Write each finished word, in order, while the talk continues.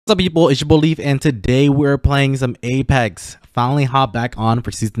What's up, people? It's your boy Leaf, and today we're playing some Apex. Finally hopped back on for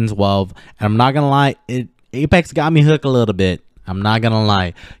season 12, and I'm not gonna lie, Apex got me hooked a little bit. I'm not gonna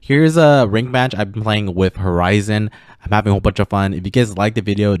lie. Here's a rank match I've been playing with Horizon. I'm having a whole bunch of fun. If you guys like the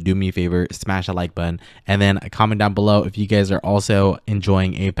video, do me a favor, smash that like button, and then comment down below if you guys are also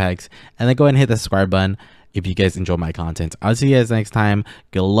enjoying Apex, and then go ahead and hit the subscribe button if you guys enjoy my content. I'll see you guys next time.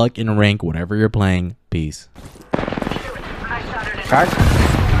 Good luck in rank, whatever you're playing. Peace.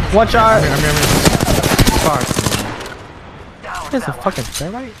 One shot. Fuck. There's a fucking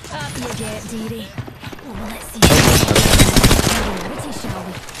thermite.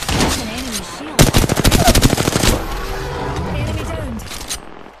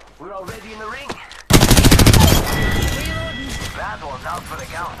 We're already in the ring. That one's out for the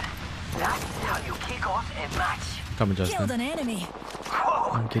count. That's how you kick off a match. Coming, Justin. Killed an enemy.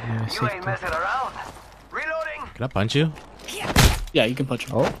 Whoa. I'm getting a You ain't messing around. Reloading. Can I punch you? Yeah, you can punch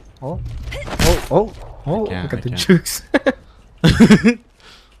him. Oh. Look at the can't. juice. Up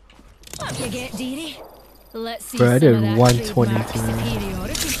you get, dearie. Let's see. Bro, I some did of that 123. trademark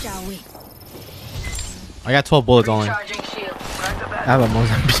superiority, shall we? I got 12 bullets only. Recharging shield. Crack the I back. have a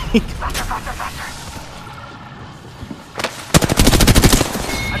Mozambique. Faster.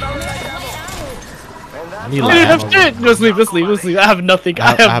 I don't like ammo. And I that's need I light didn't have ammo. shit. Let's leave. I have nothing. I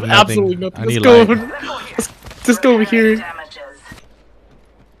have nothing. absolutely nothing. I need Let's go. light. Let's go over here. damages.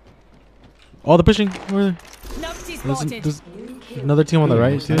 Oh, they're pushing. Where? Numpty spotted. There's another team on the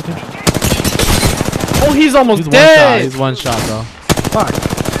right. See that team? Oh, he's almost He's dead. He's one shot, bro. Fuck.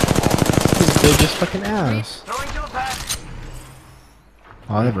 This biggest fucking ass. Throwing to a pass.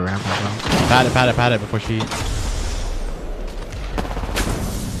 Oh, I have a Rampart, bro. Pat it before she.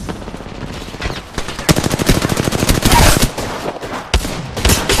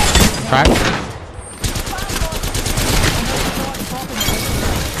 Crack.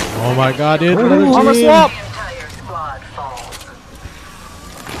 Oh my god, dude. Ooh, Armor team. swap. The entire squad falls.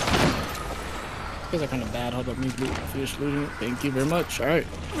 These are kind of bad. Hold up, me finish looting it. Thank you very much. All right.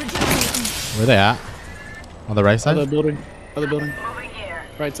 Where they at? On the right side? Other building. Moving here.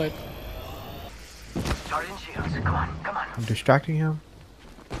 Right side. Charging shields. Come on. I'm distracting him.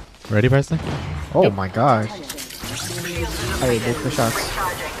 Ready, Preston? Oh Yep. my gosh. I ate both the shots.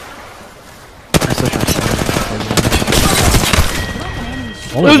 Recharging. I still can't stand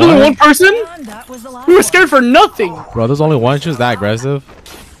There's only one person. That was the last We were one. scared for nothing. Bro, there's only one. She was that aggressive.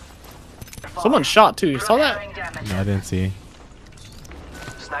 Someone shot too. You saw that? Repairing damage. No, I didn't see.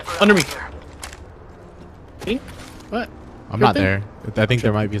 Sniper Under me. here. Pink? What? I'm Good not thing. there. I think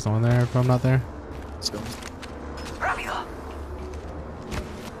there might be someone there if I'm not there. Let's go. Rápido.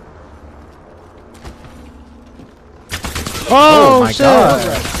 Oh, my shit! god.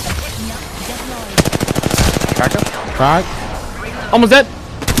 Crack him. Crack. Almost dead.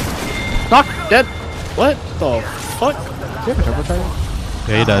 Knock. Dead. What the fuck? Do you have a turbo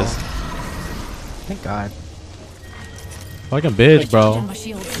charger? Yeah, he does. Thank god. Fucking bitch, bro. My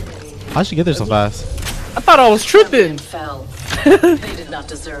shield. How'd she get there so fast? I thought I was tripping. Fell. They did not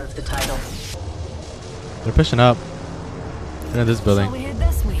deserve the title. They're pushing up. They're in this Shall building. we head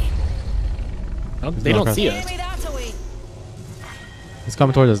this way? They don't see us. Enemy that away. He's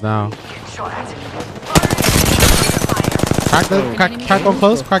coming towards us now. Shot at. Crack one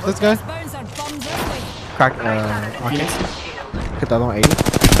close. Crack this guy. Bounce our bums this way. Crack, okay. Hit the other one 80.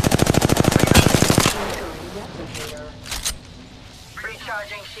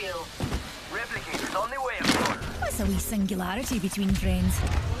 Recharging shield. Replicators on the way, of course. What's a wee singularity between friends?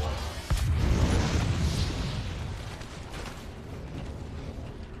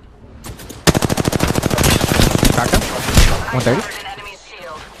 Crack him. 130. An enemy's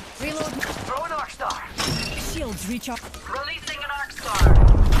shield. Reload. Throw an arc star. Shields recharge. Releasing an arc star.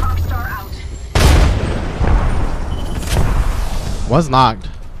 Arc star out. One's knocked.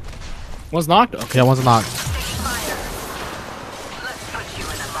 One's knocked. Okay. Yeah, one's knocked. Fire. Let's put you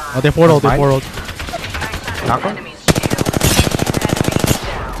in a mine. Oh, they portaled. They Mine. portaled. Knock him. Enemy's shield. Enemies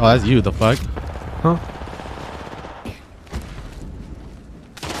down. Oh, that's you. The fuck? Huh?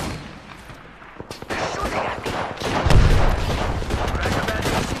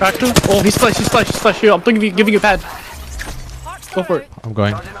 Cracked him. Oh, he's flash. Here, I'm giving you a pad. Go for it. I'm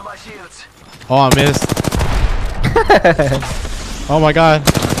going. Charging on my shields. Oh, I missed. Oh my god.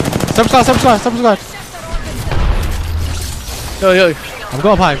 Step squad. Yo. I'm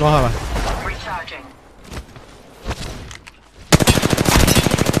going high. Recharging.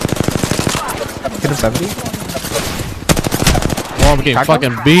 Hit him 70. Oh, I'm getting Crack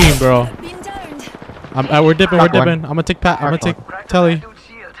fucking him? beamed, bro. Been downed. We're dipping. Crack one. I'm gonna take Pat. I'm gonna Crack take one. Telly. Dude,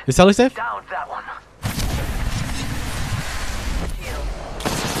 shield. Is Telly safe? Down that one. Shield.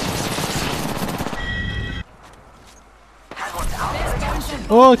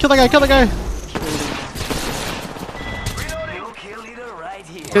 Oh, kill that guy! Kill that guy! New kill leader right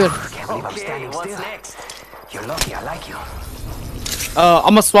here. Good. Can't believe I'm standing still. Next? You're lucky. I like you. I'm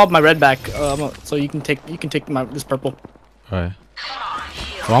gonna swap my red back. So you can take this purple. All right.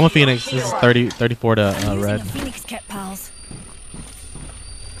 Well, I'm a Phoenix. This is 34 to Using red. a Phoenix kit, pals.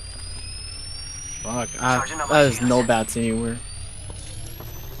 Fuck, that is no bats anywhere.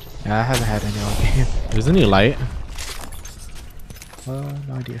 Yeah, I haven't had any all game. There's any light. No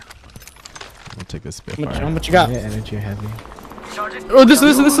idea. We'll take this bit. How much you got? Yeah, energy heavy. Oh, this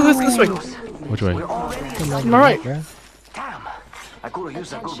way. Which way? I'm alright. Yeah. Damn. I could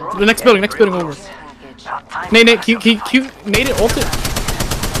use a good The next building over. Nate, Q, Nate it, ult it.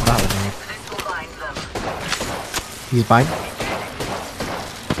 Not with me. He's fine.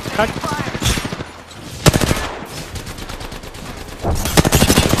 Crack.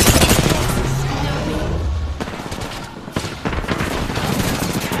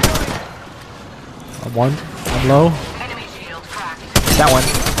 I'm one. I'm low. That one.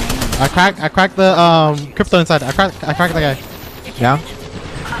 I cracked the crypto inside. I cracked that guy. Yeah.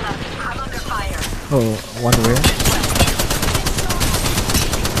 Oh, one rear.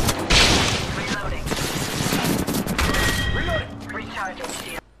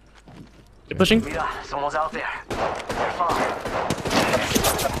 You're pushing. Mira, someone's out there. They're far.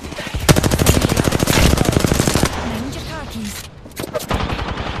 Mind your car keys.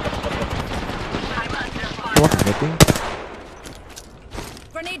 What? Anything?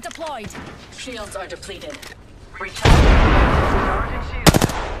 Grenade deployed. Shields are depleted.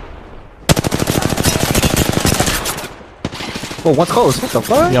 Oh, one's close. What the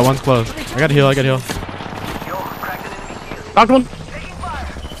fuck? Yeah, one's close. I got to heal. Yo, cracked an enemy shield. Knocked one. Taking fire.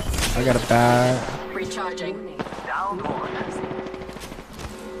 I got a bad. Recharging. Downed one.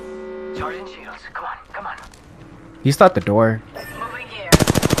 Charging shields. Come on. He's at the door. Moving here.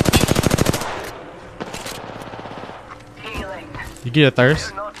 Healing. You get a thirst.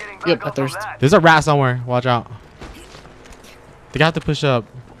 You're not getting back Yep, up I from thirst. that. There's a rat somewhere. Watch out. They got to push up.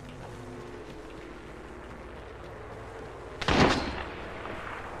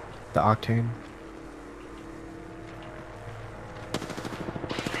 The octane.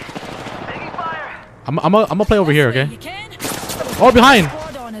 Taking fire. I'm gonna play over here, okay? You can. Oh, behind.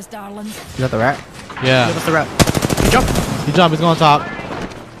 Squad on us, darlings. You got the rat? Yeah. That's the rat. Good jump. He jumped. He's going on top.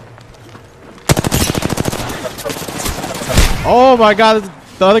 Oh my God!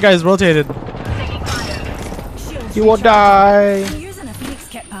 The other guy is rotated. Shields He will recharged. die. I'm using a Phoenix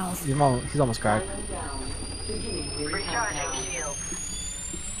kit, pals. He's almost cracked. Recharging shield.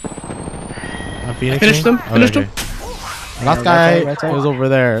 I'm Phoenix. Finished him. Finished him. Last Yeah, guy right side. was over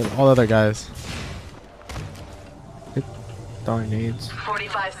there. All the other guys. Throwing nades.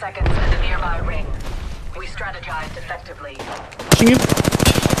 45 seconds in the nearby ring. We strategized effectively. Pushing you.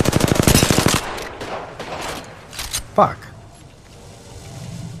 Fuck.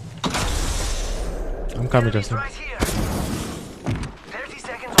 I'm coming, Justin. Right here. 30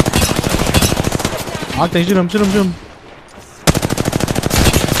 seconds. Octane, shoot him.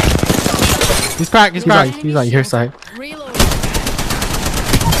 He's cracked. He's cracked. He's on your side. Reload.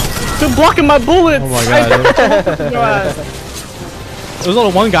 They're blocking my bullets. Oh my God. God. There's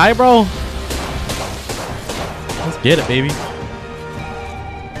only one guy, bro. Let's get it, baby.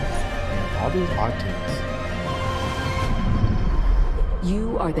 All these octanes.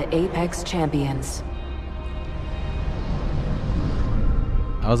 You are the Apex champions.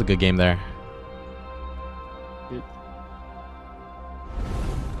 That was a good game there.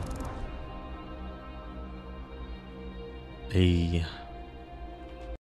 Hey.